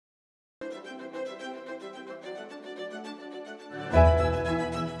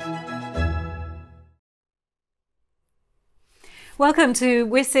Welcome to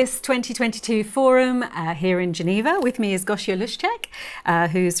WSIS 2022 Forum here in Geneva. With me is Gosia Luszczek,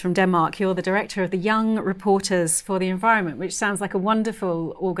 who's from Denmark. You're the director of the Young Reporters for the Environment, which sounds like a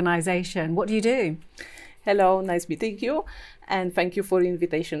wonderful organisation. What do you do? Hello, nice meeting you, and thank you for the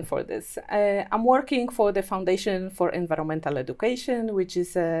invitation for this. I'm working for the Foundation for Environmental Education, which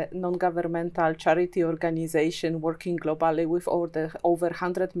is a non-governmental charity organization working globally with over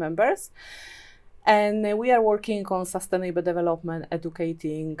 100 members. And we are working on sustainable development,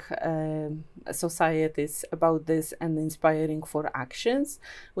 educating societies about this and inspiring for actions.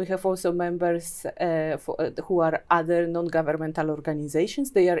 We have also members who are other non-governmental organizations.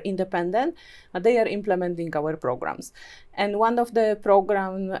 They are independent, but they are implementing our programs. And one of the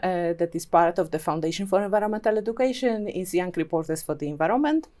programs that is part of the Foundation for Environmental Education is Young Reporters for the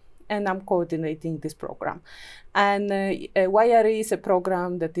Environment. And I'm coordinating this program. And YRE is a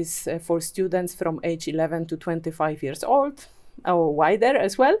program that is for students from age 11 to 25 years old, or wider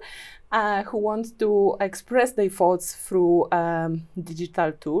as well, who want to express their thoughts through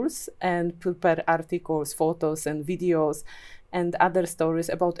digital tools and prepare articles, photos, and videos, and other stories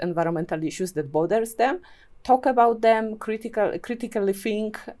about environmental issues that bothers them, talk about them, critically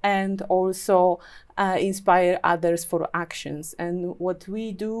think, and also inspire others for actions. And what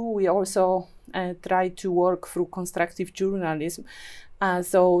we do, we also try to work through constructive journalism.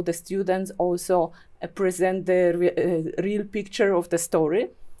 So the students also present the real picture of the story.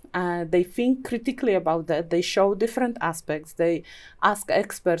 They think critically about that. They show different aspects. They ask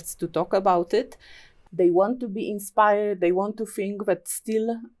experts to talk about it. They want to be inspired. They want to think that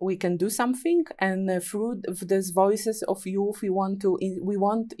still we can do something. And through these voices of youth, we want to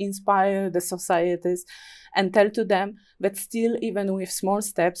inspire the societies and tell to them that still, even with small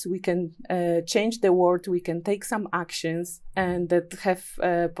steps, we can change the world. We can take some actions and that have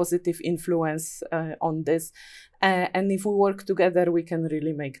a positive influence on this. And if we work together, we can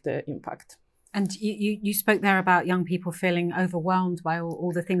really make the impact. And you spoke there about young people feeling overwhelmed by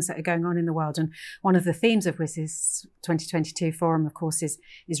all the things that are going on in the world. And one of the themes of WSIS 2022 Forum, of course, is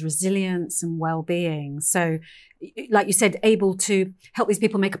resilience and well-being. So, like you said, able to help these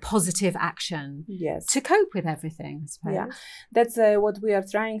people make a positive action to cope with everything, I suppose. Yeah, that's what we are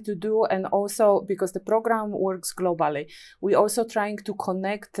trying to do. And also, because the program works globally, we're also trying to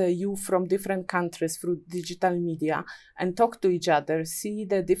connect youth from different countries through digital media and talk to each other, see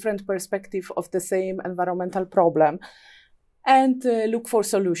the different perspective of the same environmental problem, and look for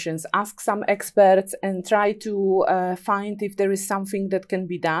solutions, ask some experts and try to find if there is something that can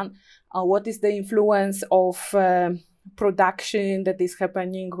be done. What is the influence of production that is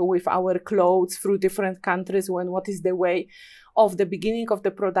happening with our clothes through different countries, what is the way of the beginning of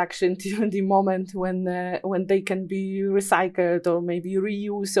the production to the moment when they can be recycled or maybe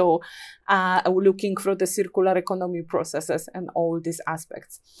reused, or looking for the circular economy processes and all these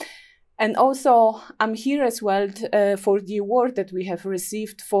aspects. And also, I'm here as well for the award that we have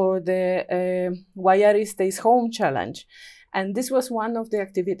received for the YRE Stays Home Challenge. And this was one of the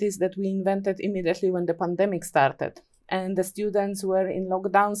activities that we invented immediately when the pandemic started. And the students were in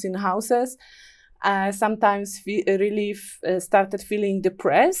lockdowns in houses, sometimes really started feeling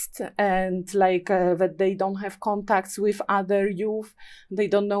depressed and like that they don't have contacts with other youth, they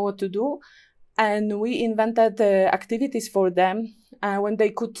don't know what to do. And we invented activities for them when they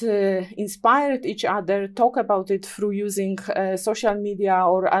could inspire each other, talk about it through using social media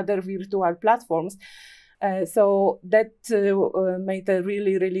or other virtual platforms. So that made a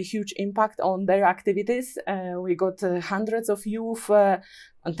really, really huge impact on their activities. We got hundreds of youth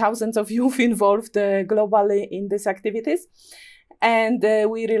and thousands of youth involved globally in these activities. And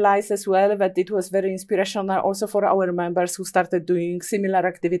we realized as well that it was very inspirational also for our members who started doing similar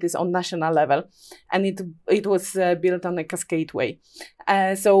activities on national level. And it was built on a cascade way.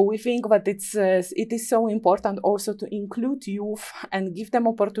 So we think that it is so important also to include youth and give them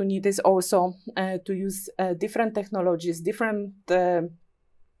opportunities also to use different technologies, different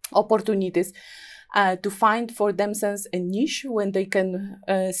opportunities to find for themselves a niche when they can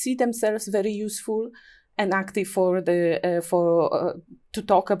see themselves very useful and active to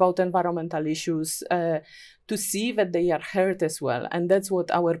talk about environmental issues, to see that they are heard as well. And that's what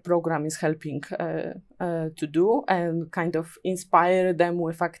our program is helping to do, and kind of inspire them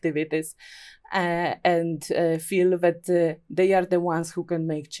with activities and feel that they are the ones who can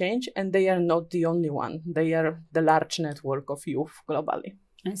make change, and they are not the only one. They are the large network of youth globally.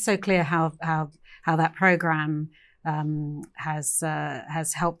 It's so clear how that program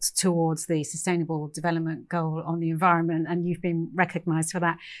has helped towards the Sustainable Development Goal on the environment, and you've been recognised for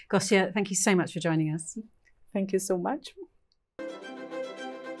that. Gosia, thank you so much for joining us. Thank you so much.